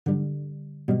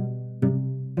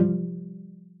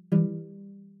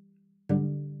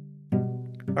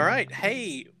All right.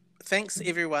 Hey, thanks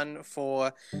everyone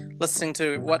for listening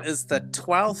to what is the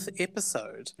 12th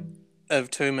episode of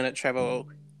 2 Minute Travel.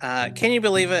 Can you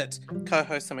believe it? Co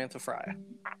host Samantha Fryer.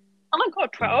 Oh my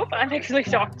god, 12? I'm actually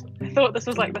shocked. I thought this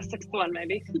was like the sixth one,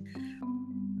 maybe.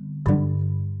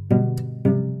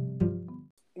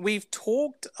 We've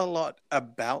talked a lot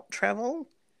about travel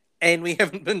and we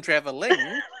haven't been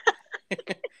traveling.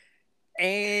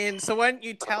 And so, why don't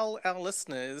you tell our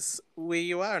listeners where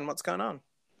you are and what's going on?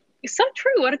 It's so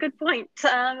true. What a good point.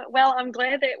 Well, I'm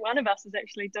glad that one of us is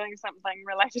actually doing something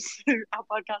related to our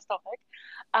podcast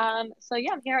topic. So,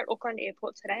 I'm here at Auckland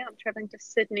Airport today. I'm traveling to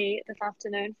Sydney this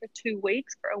afternoon for 2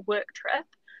 weeks for a work trip.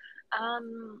 I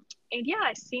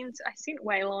sent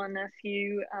Waylon a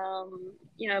few,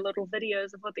 little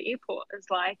videos of what the airport is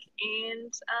like,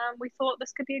 and we thought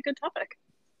this could be a good topic.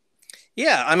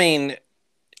 Yeah, I mean,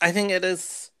 I think it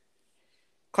is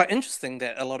quite interesting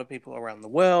that a lot of people around the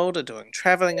world are doing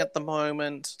traveling at the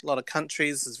moment. A lot of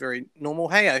countries is very normal.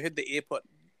 Hey, I heard the airport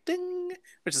ding,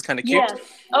 which is kind of cute. Yeah.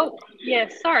 Oh, yeah.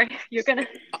 Sorry, you I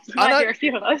might know. hear a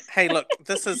few of those. Hey, look,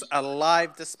 this is a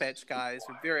live dispatch, guys.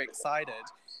 We're very excited.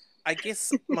 I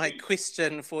guess my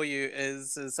question for you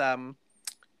is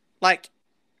like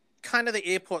kind of the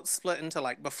airport split into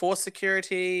like before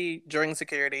security, during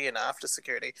security, and after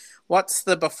security. What's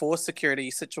the before security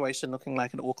situation looking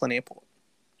like at Auckland Airport?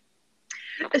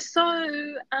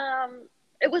 So,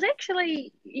 it was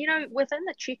actually, within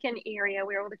the check-in area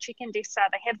where all the check-in desks are,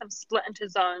 they have them split into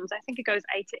zones. I think it goes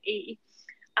A to E.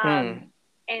 Hmm.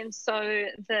 And so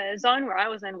the zone where I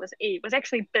was in was E. It was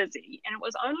actually busy, and it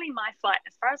was only my flight,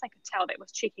 as far as I could tell, that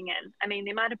was checking in. I mean,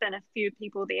 there might have been a few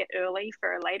people there early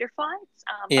for later flights,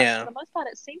 but for Yeah. the most part,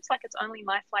 it seems like it's only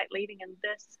my flight leaving in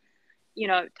this,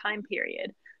 time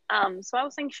period. So I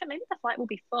was thinking, shit, maybe the flight will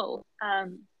be full.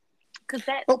 Because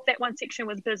Well, that one section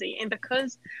was busy, and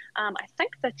because I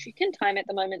think the check-in time at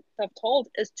the moment they've told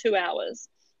is 2 hours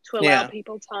to allow yeah.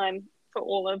 people time for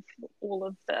all of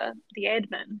the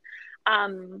admin.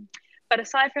 But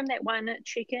aside from that one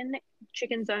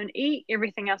check-in zone E,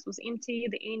 everything else was empty.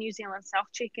 The Air New Zealand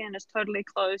South check-in is totally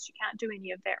closed. You can't do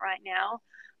any of that right now,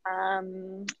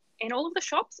 and all of the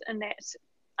shops in that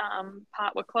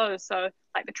part were closed. So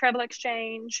like the travel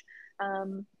exchange.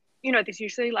 There's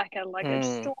usually like a luggage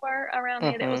Hmm. store around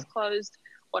there that Mm-hmm. was closed.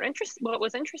 What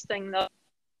was interesting though,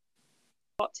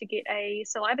 got to get a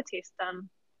saliva test done.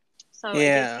 So I guess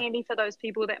Yeah. handy for those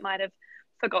people that might have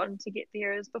forgotten to get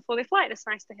theirs before their flight. It's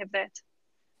nice to have that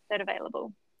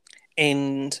available.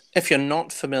 And if you're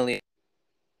not familiar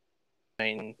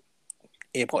with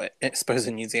airport, I suppose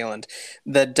in New Zealand,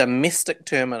 the domestic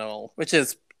terminal, which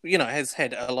is has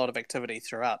had a lot of activity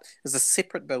throughout, is a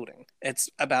separate building. It's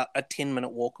about a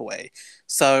 10-minute walk away.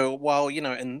 So while,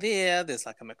 in there's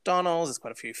like a McDonald's, there's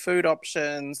quite a few food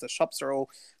options, the shops are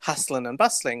all hustling and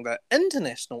bustling. The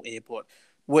international airport,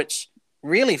 which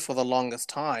really for the longest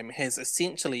time has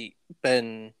essentially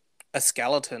been a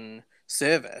skeleton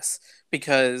service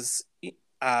because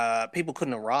people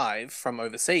couldn't arrive from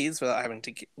overseas without having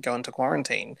to go into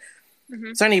quarantine. Mm-hmm.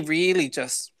 It's only really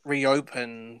just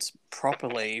reopened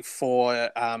properly for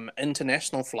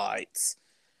international flights,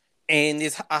 and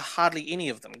there's hardly any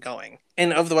of them going.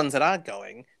 And of the ones that are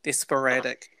going, they're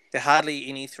sporadic. There are hardly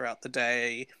any throughout the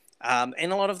day, and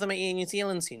a lot of them are Air New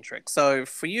Zealand centric. So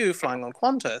for you flying on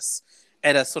Qantas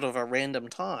at a sort of a random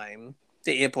time,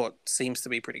 the airport seems to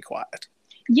be pretty quiet.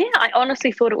 Yeah, I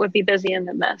honestly thought it would be busier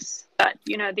than this. But,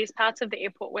 there's parts of the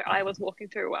airport where I was walking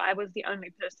through where I was the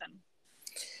only person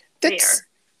That's there,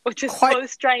 which is quite. so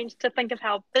strange to think of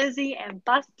how busy and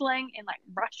bustling and like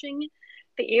rushing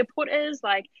the airport is.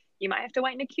 Like, you might have to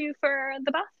wait in a queue for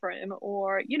the bathroom,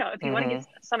 or, if you want to Mm-hmm. get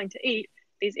something to eat,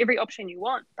 there's every option you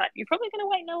want, but you're probably going to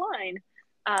wait in a line.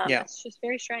 Yeah. It's just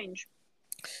very strange.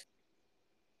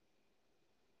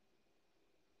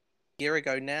 Year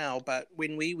ago now, but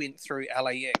when we went through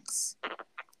LAX,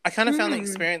 I kind of found the Hmm.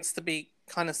 experience to be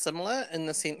kind of similar in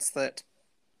the sense that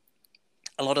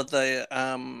a lot of the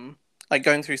like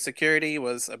going through security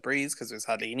was a breeze because there's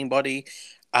hardly anybody.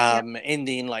 Yep. And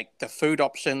then like the food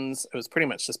options, it was pretty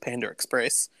much just Panda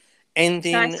Express. And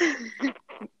Nice.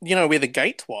 then where the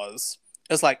gate was,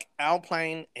 it was like our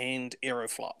plane and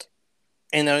Aeroflot.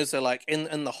 And those are like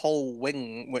in the whole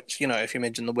wing, which, if you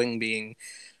imagine the wing being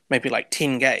maybe like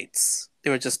 10 gates,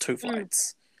 there were just two Mm,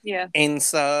 flights. yeah. And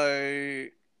so,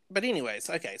 but anyways,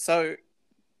 okay, so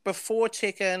before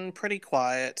check-in, pretty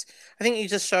quiet. I think you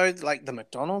just showed like the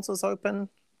McDonald's was open.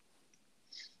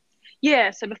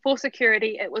 Yeah, so before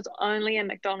security, it was only a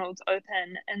McDonald's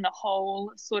open in the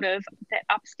whole sort of that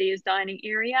upstairs dining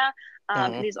area.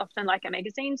 Mm-hmm. There's often like a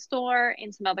magazine store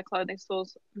and some other clothing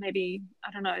stores, maybe,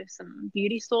 I don't know, some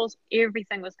beauty stores.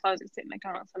 Everything was closed except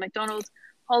McDonald's. So McDonald's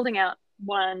holding out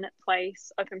one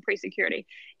place open pre-security.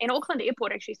 And Auckland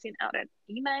Airport actually sent out an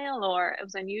email or it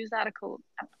was a news article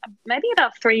maybe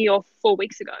about 3 or 4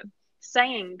 weeks ago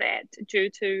saying that due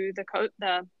to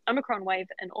the Omicron wave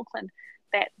in Auckland,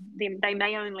 that they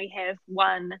may only have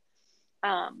one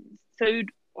food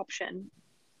option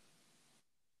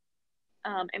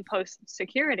and post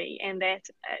security, and that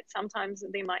sometimes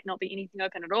there might not be anything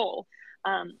open at all.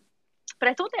 But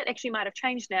I thought that actually might have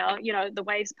changed now. You know, the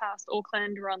waves past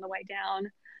Auckland were on the way down.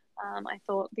 I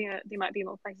thought there might be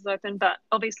more places open, but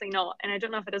obviously not. And I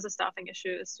don't know if it is a staffing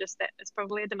issue. It's just that it's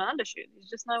probably a demand issue. There's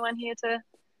just no one here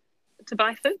to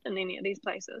buy food in any of these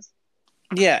places.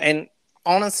 Yeah, and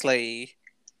honestly,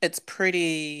 it's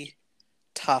pretty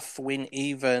tough when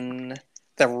even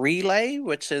the Relay,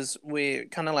 which is where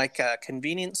kind of like a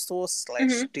convenience store slash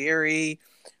Mm-hmm. dairy,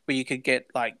 where you could get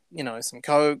like, some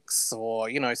Cokes or,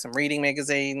 some reading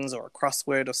magazines or a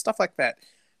crossword or stuff like that.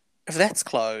 If that's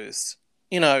closed,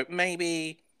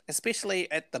 maybe,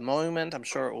 especially at the moment, I'm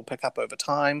sure it will pick up over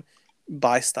time,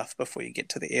 buy stuff before you get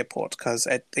to the airport, because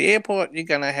at the airport, you're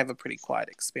going to have a pretty quiet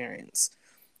experience.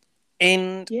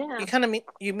 And Yeah.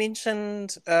 you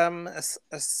mentioned a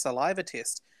saliva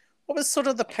test. What was sort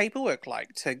of the paperwork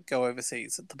like to go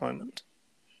overseas at the moment?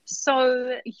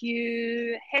 So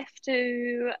you have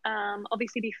to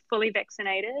obviously be fully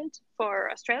vaccinated for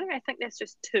Australia. I think that's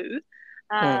just two.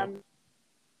 Mm. Um,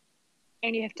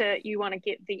 and you want to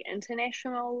get the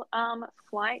international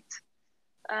flight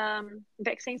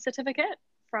vaccine certificate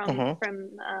from Mm-hmm. from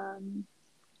um,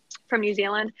 from New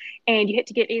Zealand, and you had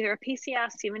to get either a PCR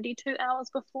 72 hours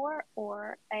before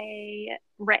or a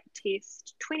rat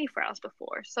test 24 hours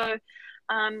before. So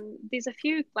there's a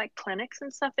few like clinics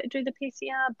and stuff that do the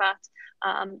PCR, but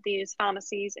there's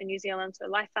pharmacies in New Zealand, so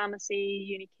Life Pharmacy,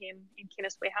 Unichem, and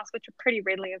Chemist Warehouse, which are pretty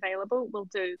readily available, will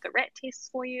do the rat tests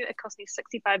for you. It cost me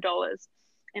 $65,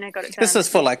 and I got it This done is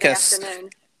for yesterday afternoon.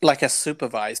 like a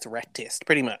supervised rat test,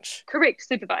 pretty much. Correct,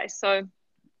 supervised. So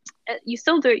you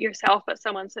still do it yourself, but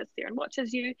someone sits there and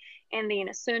watches you. And then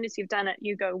as soon as you've done it,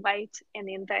 you go wait, and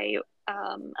then they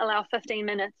allow 15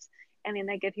 minutes, and then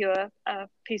they give you a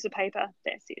piece of paper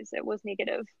that says it was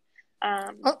negative.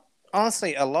 Um,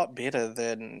 Honestly, a lot better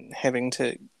than having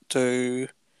to do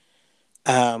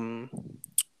um,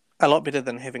 a lot better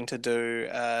than having to do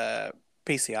a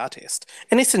PCR test,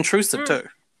 and it's intrusive mm, too.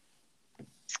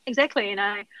 exactly. And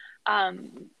I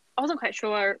wasn't quite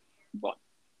sure what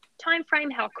time frame,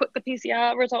 how quick the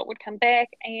PCR result would come back,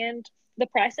 and the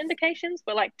price indications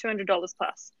were like $200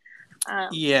 plus.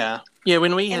 Yeah, yeah.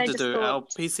 When we And had I to just do thought, our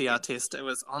PCR test, it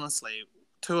was honestly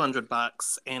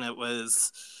 $200, and it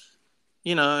was,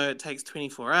 it takes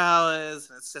 24 hours.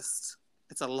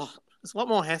 It's a lot. It's a lot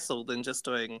more hassle than just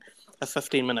doing a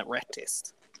 15-minute rat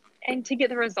test. and to get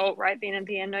the result right then and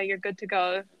there, know you're good to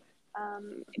go.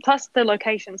 Plus, the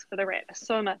locations for the rat are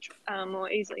so much more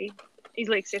easily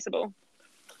accessible.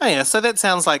 Oh yeah, so that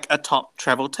sounds like a top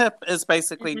travel tip is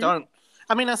basically Mm-hmm. don't.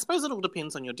 I mean, I suppose it all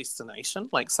depends on your destination.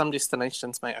 Like some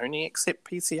destinations may only accept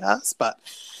PCRs, but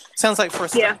sounds like for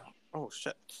Yeah, Australia. Oh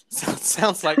shit!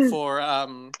 Sounds like for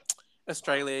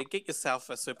Australia, get yourself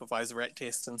a supervised rat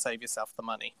test and save yourself the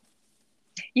money.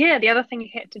 yeah. The other thing you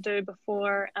had to do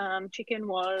before chicken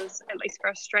was, at least for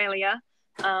Australia,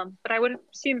 but I would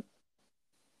assume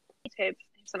to have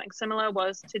something similar,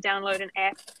 was to download an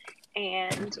app,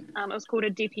 and it was called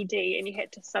a DPD, and you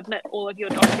had to submit all of your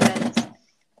documents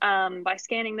by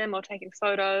scanning them or taking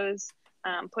photos,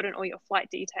 put in all your flight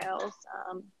details.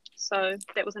 So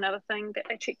that was another thing that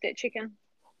they checked at chicken.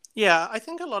 Yeah, I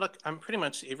think pretty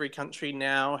much every country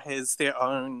now has their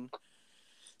own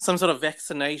some sort of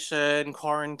vaccination,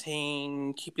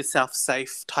 quarantine, keep yourself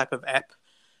safe type of app.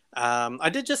 I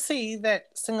did just see that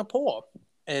Singapore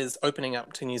is opening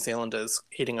up to New Zealanders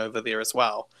heading over there as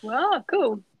well. Wow,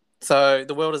 cool. So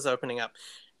the world is opening up.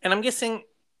 And I'm guessing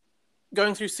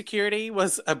going through security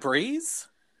was a breeze?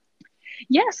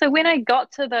 Yeah, so when I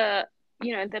got to the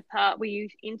part where you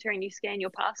enter and you scan your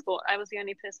passport, I was the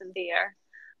only person there.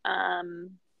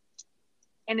 Um,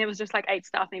 and there was just like 8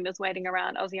 staff members waiting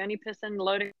around. I was the only person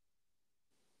loading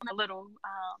a little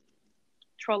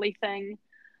trolley thing.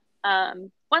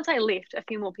 Once I left, a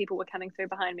few more people were coming through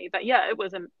behind me. But yeah, it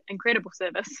was an incredible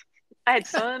service. I had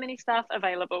so many staff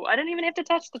available. I didn't even have to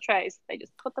touch the trays. They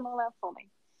just put them all out for me.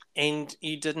 And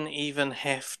you didn't even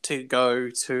have to go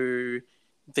to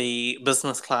the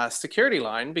business class security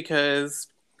line because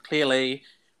clearly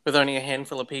With only a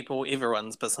handful of people,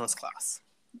 everyone's business class.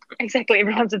 Exactly,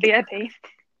 everyone's a VIP.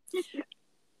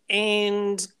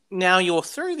 And now you're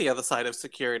through the other side of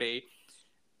security.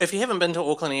 If you haven't been to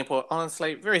Auckland Airport,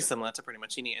 honestly, very similar to pretty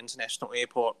much any international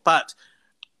airport, but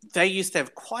they used to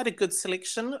have quite a good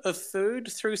selection of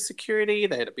food through security.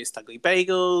 They had a Best Ugly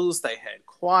Bagels. They had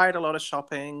quite a lot of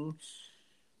shopping.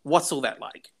 What's all that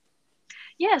like?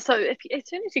 Yeah, so as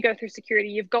soon as you go through security,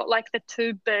 you've got like the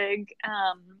two big,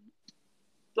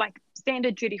 like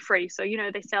standard duty free. So,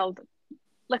 they sell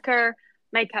liquor,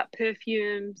 makeup,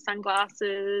 perfume,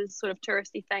 sunglasses, sort of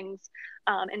touristy things.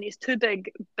 And there's two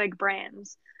big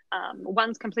brands.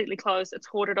 One's completely closed, it's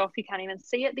hoarded off, you can't even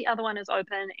see it. The other one is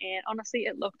open, and honestly,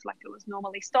 it looked like it was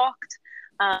normally stocked.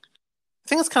 I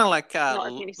think it's kind of like Not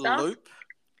as many staff.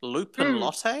 Loop and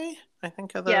Lotte, I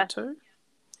think are the Yeah. two.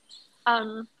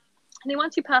 And then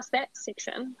once you pass that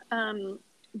section,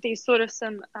 there's sort of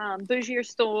some bougier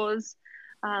stores,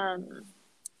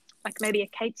 like maybe a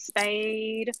Kate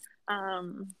Spade,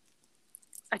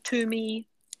 a Toomey.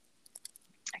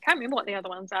 I can't remember what the other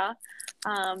ones are,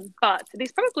 but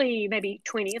there's probably maybe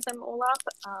 20 of them all up.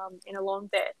 And along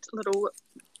that little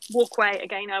walkway,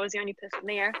 again, I was the only person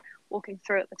there walking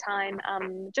through at the time.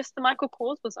 Just the Michael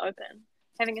Kors was open,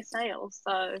 having a sale.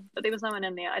 So, but there was no one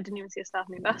in there. I didn't even see a staff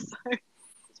member, so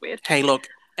it's weird. Hey, look,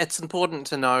 it's important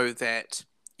to know that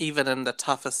even in the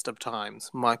toughest of times,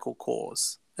 Michael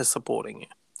Kors is supporting you,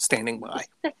 standing by.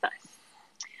 That's nice.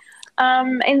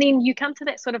 And then you come to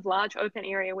that sort of large open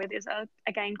area where there's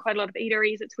again quite a lot of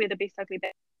eateries. It's where the Best Ugly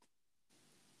Bag.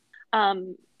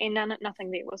 And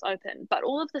nothing there was open, but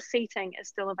all of the seating is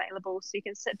still available, so you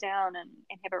can sit down and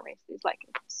have a rest. There's like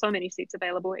so many seats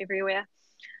available everywhere.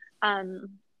 And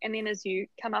then as you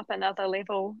come up another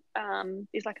level,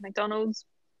 there's like a McDonald's,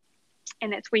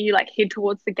 and that's where you like head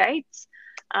towards the gates.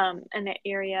 In that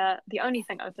area, the only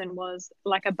thing open was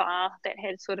like a bar that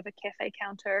had sort of a cafe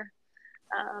counter.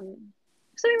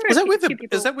 So is that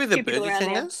where the Burger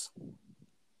King is?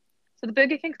 So the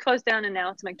Burger King's closed down, and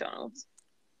now it's McDonald's.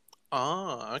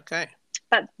 Oh, okay.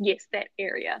 But yes, that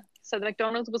area. So the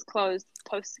McDonald's was closed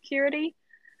post security,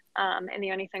 and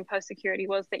the only thing post security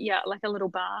was that like a little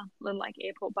bar, little like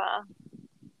airport bar.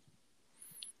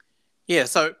 Yeah,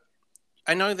 so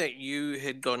I know that you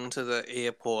had gone to the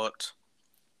airport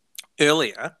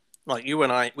earlier. Like you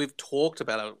and we've talked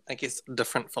about, I guess,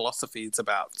 different philosophies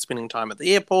about spending time at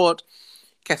the airport.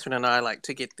 Catherine and I like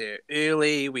to get there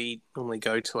early. We normally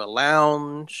go to a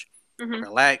lounge,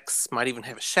 relax, might even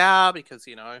have a shower because,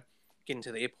 getting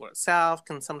to the airport itself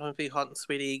can sometimes be hot and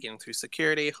sweaty. Getting through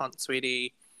security, hot and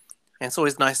sweaty. And it's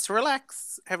always nice to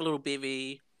relax, have a little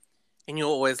bevy. And you're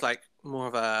always like more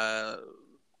of a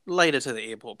later to the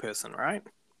airport person, right?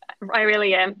 I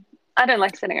really am. I don't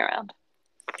like sitting around.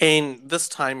 And this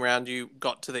time round, you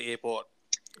got to the airport,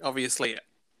 obviously,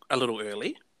 a little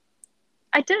early.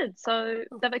 I did. So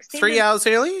they've extended 3 hours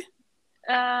early.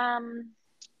 Yeah.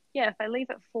 If I leave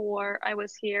at 4, I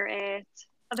was here at.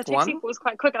 The taxi was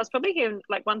quite quick. I was probably here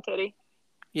like 1:30.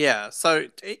 Yeah. So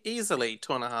easily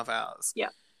 2.5 hours. Yeah.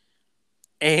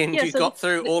 And you got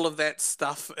through all of that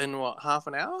stuff in what, half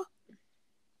an hour?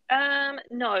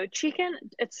 No, check-in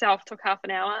itself took half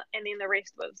an hour, and then the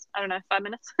rest was, I don't know, 5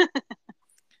 minutes.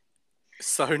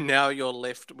 So now you're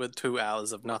left with 2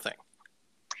 hours of nothing.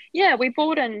 Yeah, we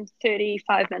bought in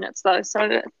 35 minutes though, so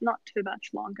it's not too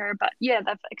much longer. But yeah,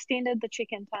 they've extended the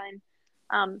check-in time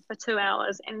for 2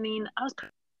 hours, and then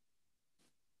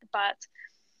but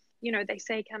they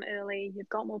say come early, you've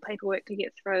got more paperwork to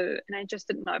get through, and I just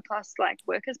didn't know. Plus, like,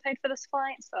 workers paid for this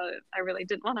flight, so I really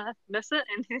didn't want to miss it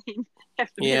and then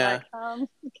have to be like, can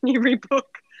you rebook?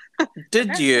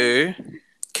 Did you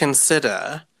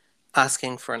consider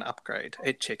asking for an upgrade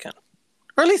at check-in?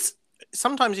 Or at least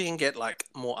sometimes you can get like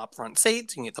more upfront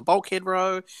seats, you can get the bulkhead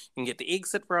row, you can get the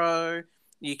exit row,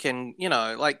 you can,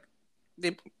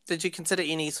 did you consider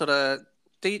any sort of,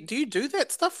 do you do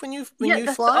that stuff when you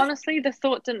fly? Honestly, the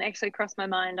thought didn't actually cross my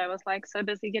mind. I was like so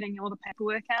busy getting all the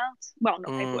paperwork out. Well, not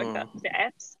paperwork, but the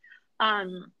apps.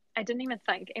 I didn't even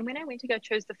think. And when I went to go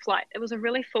choose the flight, it was a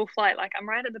really full flight. Like I'm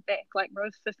right at the back, like row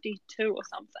 52 or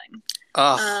something.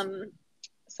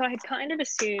 So I had kind of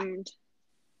assumed,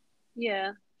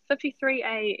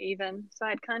 53A even. So I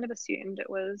had kind of assumed it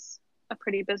was a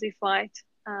pretty busy flight.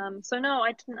 So no,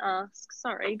 I didn't ask.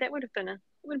 Sorry, that would have been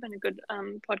a good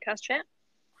podcast chat.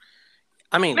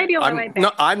 I mean, maybe on my way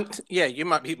back. You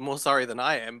might be more sorry than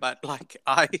I am, but like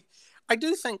I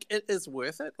do think it is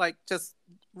worth it. Like just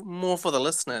more for the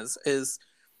listeners is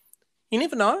you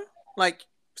never know. Like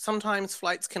sometimes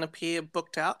flights can appear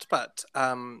booked out, but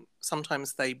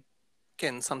sometimes they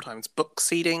can sometimes book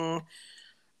seating.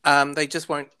 They just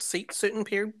won't seat certain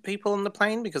people on the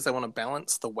plane because they want to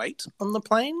balance the weight on the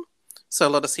plane. So a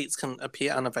lot of seats can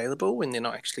appear unavailable when they're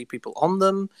not actually people on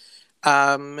them.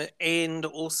 And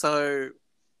also,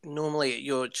 normally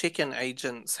your check-in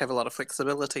agents have a lot of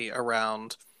flexibility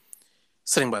around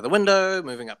sitting by the window,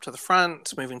 moving up to the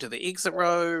front, moving to the exit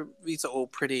row. These are all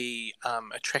pretty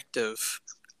attractive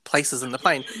places in the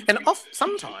plane. And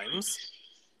sometimes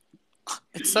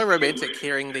it's so romantic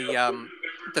hearing the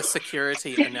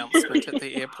security announcement at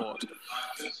the airport.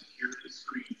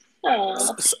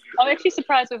 Oh, I'm actually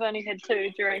surprised we've only had two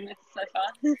during this so far.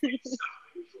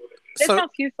 That's So, how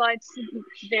few flights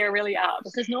there really are,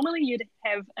 because normally you'd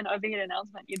have an overhead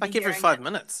announcement. You'd be like every hearing 5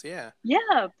 minutes, yeah.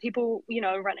 yeah, people,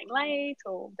 running late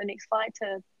or the next flight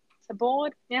to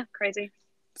board. Yeah, crazy.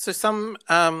 So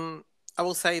I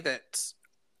will say that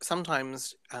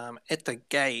sometimes at the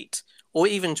gate or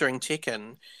even during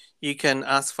check-in, you can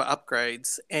ask for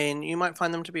upgrades, and you might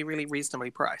find them to be really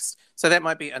reasonably priced. So that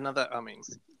might be another. I mean,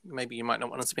 maybe you might not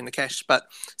want to spend the cash, but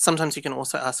sometimes you can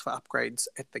also ask for upgrades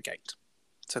at the gate.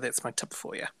 So that's my tip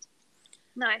for you.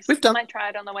 Nice. We've done Might try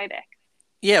it on the way back.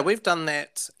 Yeah, we've done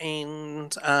that,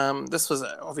 and this was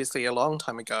obviously a long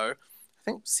time ago. I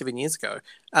think 7 years ago.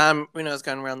 When I was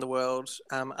going around the world,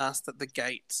 asked at the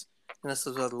gate, and this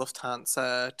was with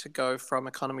Lufthansa, to go from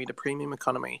economy to premium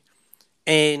economy,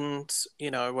 and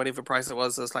whatever price it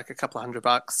was like a couple of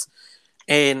 $100,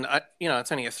 and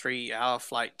it's only a 3-hour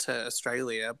flight to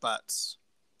Australia, but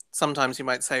sometimes you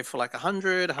might save for like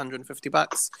 150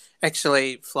 bucks.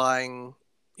 Actually, flying,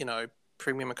 you know,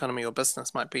 premium economy or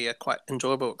business might be a quite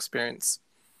enjoyable experience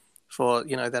for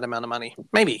that amount of money.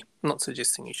 Maybe I'm not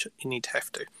suggesting you need to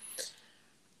have to.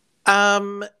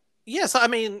 Yeah. So I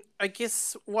mean, I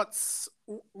guess what's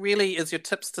really is your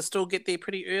tips to still get there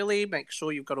pretty early. Make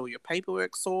sure you've got all your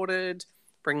paperwork sorted.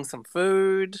 Bring some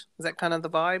food. Is that kind of the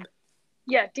vibe?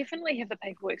 Yeah, definitely have the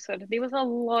paperwork sorted. There was a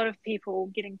lot of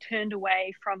people getting turned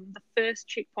away from the first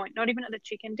checkpoint, not even at the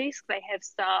check-in desk. They have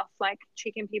staff like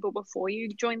checking people before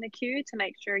you join the queue to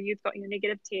make sure you've got your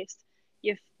negative test,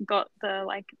 you've got the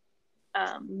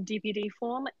DPD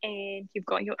form, and you've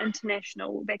got your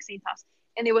international vaccine pass.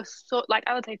 And there was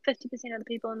I would say 50% of the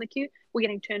people in the queue were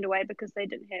getting turned away because they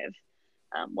didn't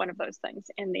have one of those things,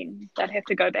 and then they'd have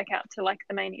to go back out to like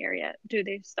the main area, do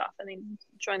their stuff, and then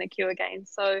join the queue again.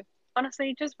 So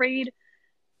honestly, just read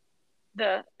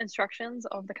the instructions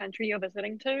of the country you're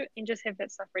visiting to and just have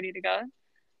that stuff ready to go.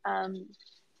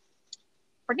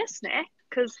 Bring a snack,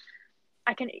 because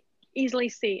I can easily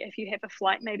see if you have a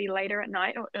flight maybe later at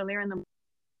night or earlier in the morning,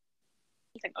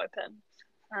 anything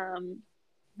open.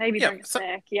 Maybe Yeah. bring a So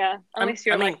snack, yeah, unless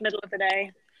you're I mean, like middle of the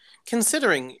day.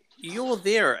 considering you're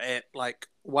there at like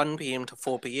 1 p.m. to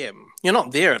 4 p.m., you're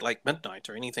not there at like midnight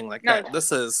or anything like No, that.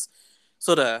 This is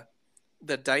sort of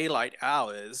the daylight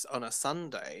hours on a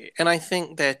Sunday. And I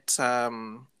think that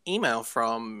email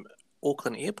from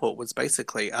Auckland Airport was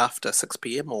basically after 6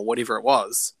 p.m. or whatever it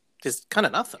was. There's kind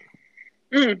of nothing.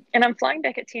 and I'm flying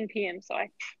back at 10 p.m., so I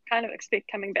kind of expect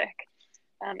coming back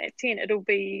at 10 it'll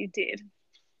be dead.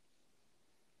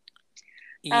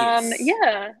 Yes.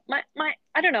 Yeah, my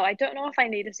I don't know. I don't know if I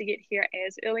needed to get here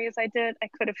as early as I did. I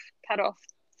could have cut off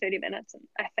 30 minutes and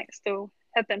I think still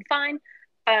have been fine.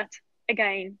 But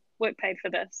again, work paid for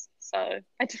this, so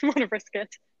I didn't want to risk it.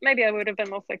 Maybe I would have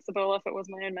been more flexible if it was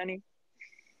my own money.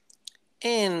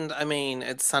 And I mean,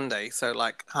 it's Sunday, so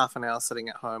like half an hour sitting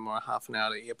at home or half an hour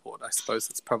at the airport, I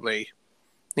suppose it's probably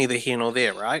neither here nor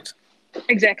there, right?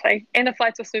 Exactly. And the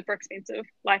flights were super expensive.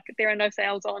 Like there are no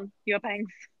sales on. You're paying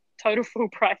total full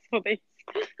price for these.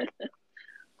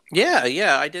 Yeah,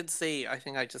 yeah, I did see. I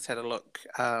think I just had a look.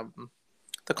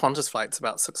 The Qantas flight's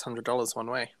about $600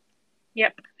 one way.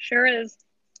 Yep, sure is.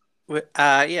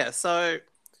 Yeah, so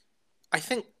I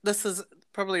think this is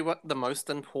probably what the most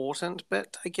important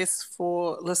bit, I guess,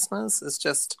 for listeners is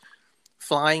just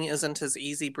flying isn't as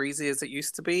easy breezy as it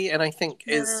used to be. And I think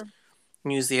as No.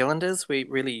 New Zealanders, we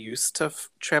really used to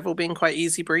travel being quite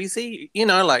easy breezy.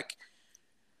 Like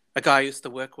a guy I used to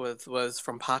work with was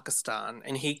from Pakistan,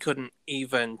 and he couldn't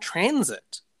even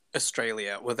transit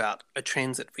Australia without a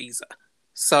transit visa. Well,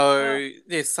 So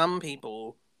there's some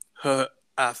people who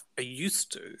are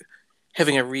used to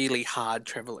having a really hard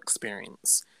travel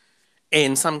experience.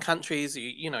 In some countries,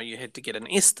 you had to get an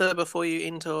ESTA before you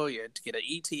enter, you had to get an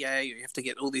ETA, you have to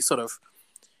get all these sort of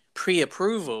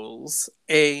pre-approvals,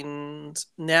 and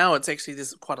now it's actually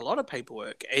there's quite a lot of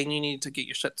paperwork, and you need to get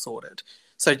your shit sorted.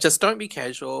 So just don't be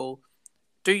casual.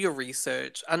 Do your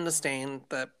research. Understand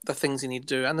the things you need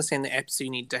to do. Understand the apps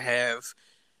you need to have.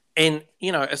 And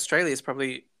Australia is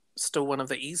probably still one of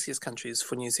the easiest countries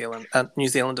for New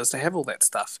Zealanders to have all that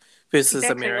stuff versus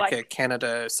Exactly. America, Like,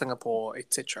 Canada, Singapore,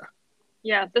 etc.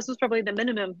 yeah, this was probably the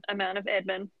minimum amount of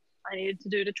admin I needed to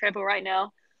do to travel right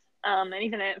now. And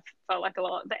even that felt like a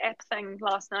lot. The app thing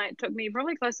last night took me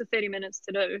probably close to 30 minutes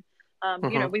to do.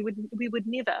 Mm-hmm. We would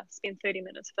never spend 30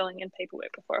 minutes filling in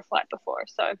paperwork before a flight before.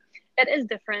 So it is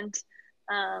different.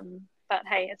 But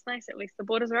hey, it's nice. At least the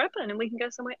borders are open and we can go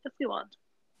somewhere if we want.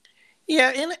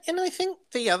 Yeah, and I think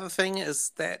the other thing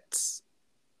is that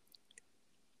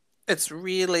it's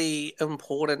really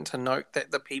important to note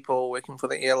that the people working for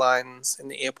the airlines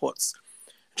and the airports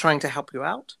are trying to help you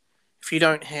out. If you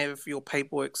don't have your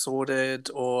paperwork sorted,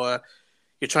 or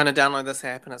you're trying to download this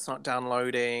app and it's not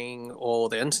downloading, or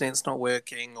the internet's not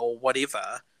working, or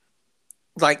whatever,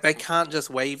 like they can't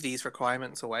just wave these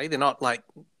requirements away. They're not like,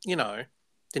 you know,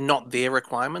 they're not their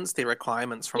requirements, they're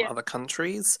requirements from Yeah. other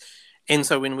countries. And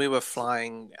so when we were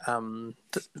flying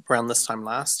around this time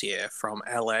last year from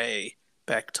LA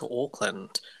back to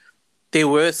Auckland, there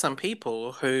were some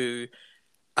people who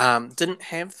didn't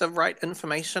have the right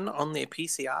information on their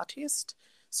PCR test.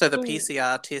 So the Ooh.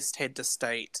 PCR test had to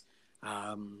state,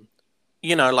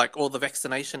 you know, like all the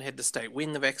vaccination had to state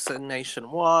when the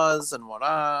vaccination was and what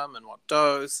arm and what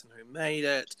dose and who made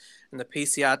it. And the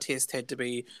PCR test had to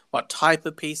be what type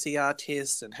of PCR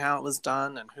test and how it was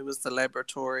done and who was the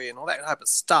laboratory and all that type of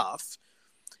stuff.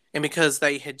 And because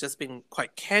they had just been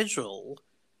quite casual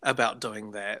about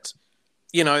doing that,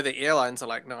 you know, the airlines are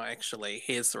like, no, actually,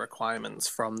 here's the requirements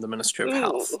from the Ministry of Ooh.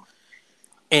 Health.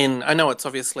 And I know it's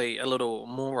obviously a little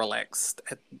more relaxed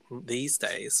these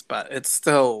days, but it's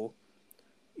still,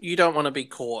 you don't want to be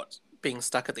caught being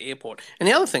stuck at the airport. And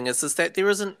the other thing is that there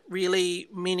isn't really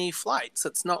many flights.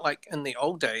 It's not like in the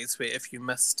old days where if you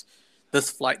missed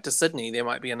this flight to Sydney, there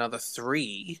might be another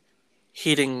three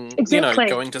heading, you know, Exactly.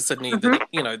 going to Sydney, Hmm.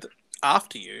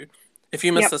 after you. If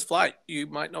you miss Yep. this flight, you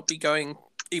might not be going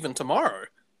even tomorrow,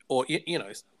 or you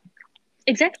know,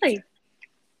 Exactly.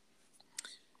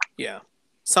 yeah.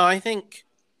 So I think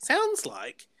sounds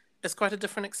like it's quite a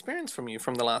different experience from you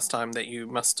from the last time that you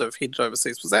must have headed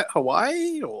overseas. Was that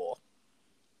Hawaii or?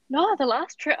 No, the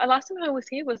last time I was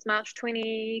here was March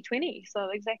 2020, so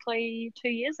exactly 2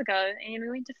 years ago, and we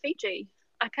went to Fiji.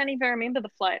 I can't even remember the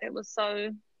flight. It was so,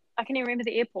 I can't even remember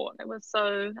the airport. It was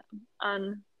so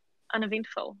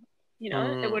uneventful. It would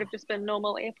Mm, have just been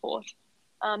normal airport.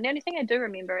 The only thing I do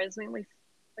remember is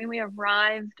when we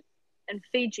arrived in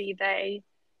Fiji, they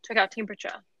took our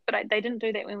temperature, but they didn't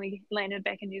do that when we landed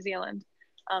back in New Zealand.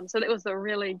 So that was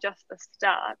really just the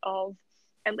start of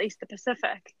at least the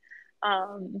Pacific.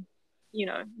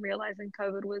 Realizing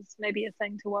COVID was maybe a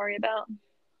thing to worry about.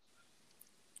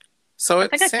 so I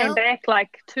it think I came sounds. back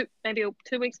like maybe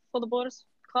 2 weeks before the borders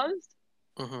closed.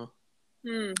 Hmm.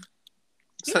 Hmm.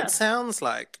 So it Yeah. sounds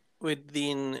like we're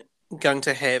then going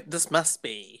to have. This must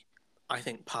be, I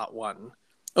think, part one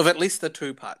of at least the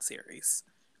two-part series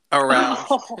around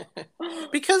Oh,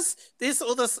 because there's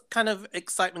all this kind of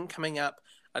excitement coming up.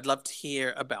 I'd love to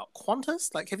hear about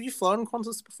Qantas. Like, have you flown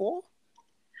Qantas before?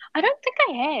 I don't think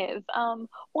I have.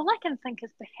 All I can think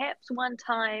is perhaps one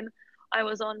time I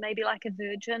was on maybe like a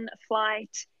Virgin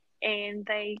flight and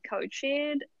they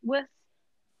code-shared with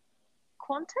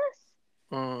Qantas.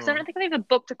 Because I Mm. don't think I've ever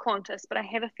booked a Qantas, but I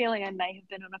have a feeling I may have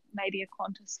been on maybe a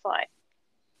Qantas flight.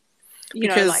 Like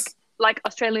Because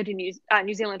Australia to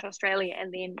New Zealand to Australia,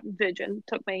 and then Virgin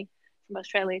took me from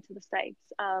Australia to the States.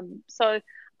 So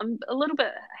I'm a little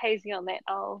bit hazy on that.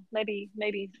 I'll maybe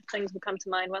things will come to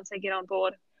mind once I get on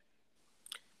board.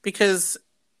 because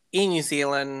in New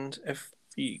Zealand, if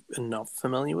you are not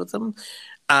familiar with them,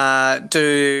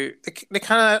 they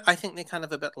kind of, I think they're kind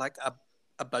of a bit like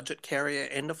a budget carrier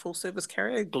and a full service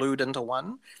carrier glued into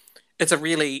one. It's a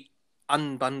really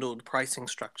unbundled pricing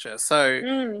structure. So,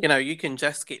 Mm, you know, you can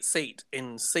just get seat,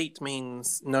 and seat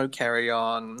means no carry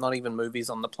on, not even movies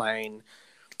on the plane,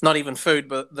 not even food,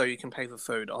 but though you can pay for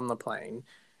food on the plane.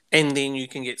 And then you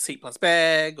can get seat plus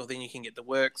bag, or then you can get the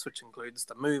works, which includes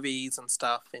the movies and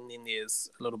stuff. And then there's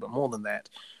a little bit more than that.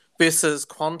 Versus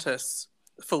Qantas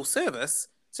full service,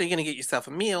 so you're going to get yourself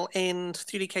a meal and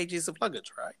 30 kgs of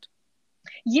luggage, right?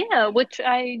 yeah, which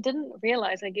I didn't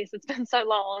realize. I guess it's been so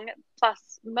long.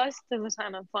 Plus, most of the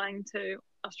time I'm flying to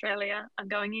Australia, I'm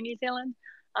going in New Zealand.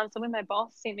 So when my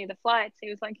boss sent me the flights, he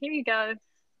was like, "Here you go."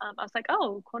 I was like,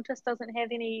 "Oh, Qantas doesn't have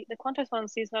any. The Qantas one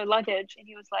says no luggage," and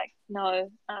he was like, "No,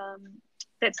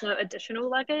 that's no additional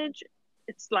luggage.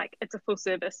 It's a full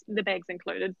service. The bag's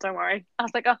included. Don't worry." I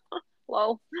was like, "Oh,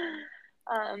 lol."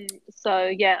 So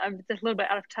yeah, I'm just a little bit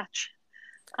out of touch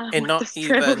And with this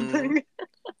travel thing.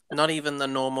 not even the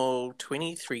normal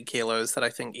 23 kilos that I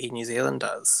think Air New Zealand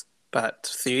does. but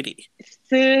 30.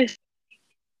 30.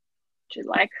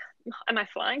 Like, am I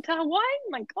flying to Hawaii?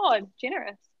 My God,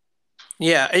 generous.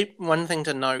 Yeah, one thing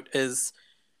to note is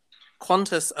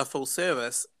Qantas are full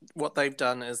service. What they've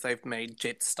done is they've made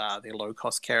Jetstar their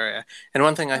low-cost carrier. And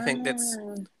one thing I think that's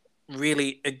Ah.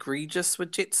 really egregious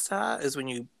with Jetstar is when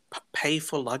you pay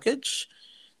for luggage,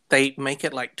 they make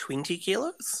it like 20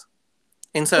 kilos.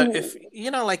 And so if, Ooh.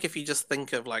 like if you just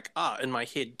think of like, in my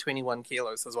head, 21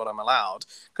 kilos is what I'm allowed,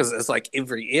 because it's like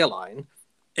every airline,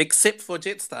 except for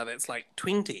Jetstar, that's like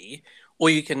 20, or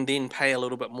you can then pay a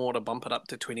little bit more to bump it up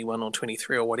to 21 or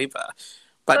 23 or whatever.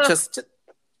 But Ugh,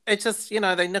 it's just,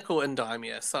 they nickel and dime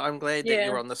you. So I'm glad that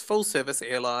you're yeah. on this full service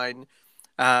airline.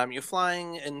 You're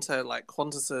flying into like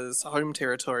Qantas's home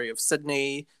territory of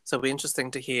Sydney. So it'll be interesting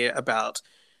to hear about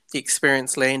the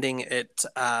experience landing at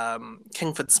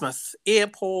Kingford Smith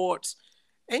Airport.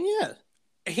 And yeah,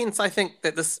 hence I think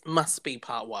that this must be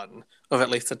part one of at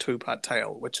least a two-part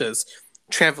tale, which is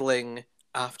traveling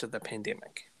after the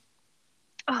pandemic.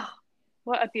 Oh,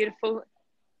 what a beautiful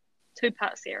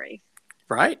two-part series.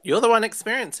 Right? You're the one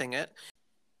experiencing it.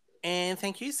 And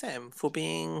thank you, Sam, for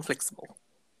being flexible.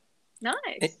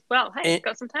 Nice. Well, hey,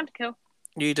 got some time to kill.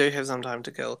 You do have some time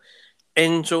to kill.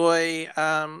 Enjoy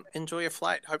your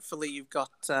flight. Hopefully you got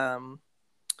some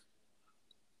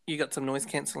noise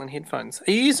cancelling headphones.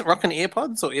 Are you rocking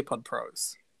AirPods or AirPod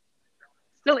Pros?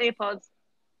 Still AirPods.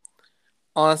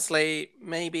 Honestly,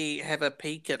 maybe have a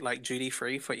peek at like duty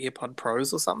free for AirPod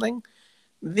Pros or something.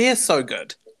 They're so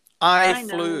good. I I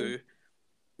know. flew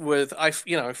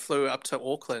flew up to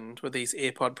Auckland with these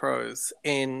AirPod Pros,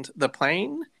 and the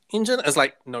plane engine is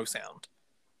like no sound.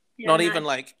 Yeah, Not even nice.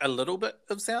 like a little bit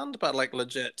of sound, but like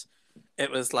legit,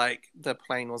 it was like the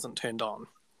plane wasn't turned on.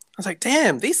 I was like,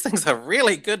 damn, these things are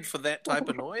really good for that type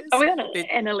of Are noise. we on They,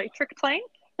 an electric plane?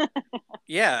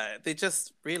 yeah, they're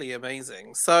just really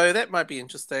amazing. So that might be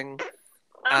interesting.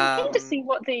 I'm keen to Um, see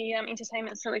what the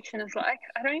entertainment selection is like.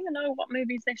 I don't even know what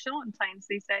movies they show on planes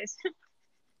these days.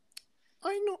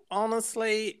 I know,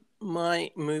 honestly, my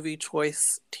movie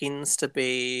choice tends to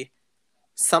be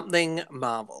something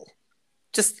Marvel.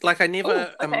 Just like Oh,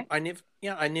 okay.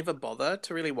 I never bother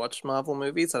to really watch Marvel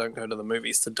movies. I don't go to the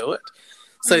movies to do it.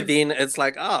 So Mm. then it's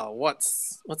like,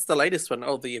 what's the latest one?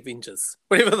 Oh, the Avengers.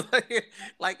 Whatever.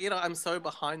 Like, I'm so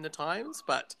behind the times,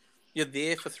 but you're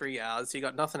there for 3 hours. You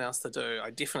got nothing else to do.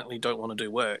 I definitely don't want to do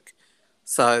work.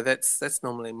 So that's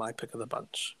normally my pick of the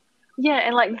bunch. Yeah,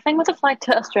 and like the thing with the flight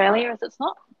to Australia is it's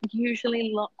not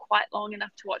usually quite long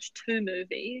enough to watch two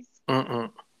movies,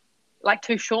 Mm-mm. like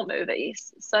two short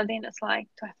movies. So then it's like,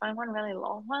 do I find one really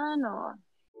long one or?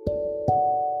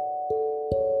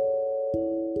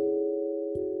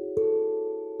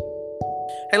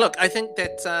 Hey, look, I think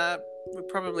that we're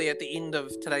probably at the end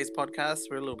of today's podcast.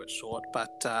 We're a little bit short,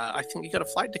 but I think you got a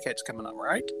flight to catch coming up,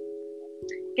 right?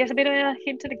 Guess I better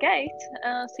head to the gate,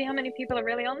 see how many people are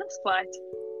really on this flight.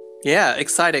 Yeah,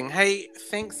 exciting. Hey,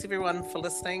 thanks everyone for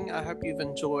listening. I hope you've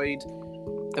enjoyed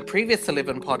the previous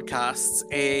 11 podcasts,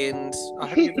 and I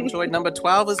hope you've enjoyed number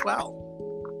 12 as well.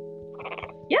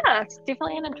 Yeah, it's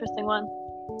definitely an interesting one.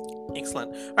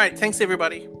 Excellent. All right, thanks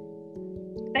everybody.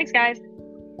 Thanks, guys.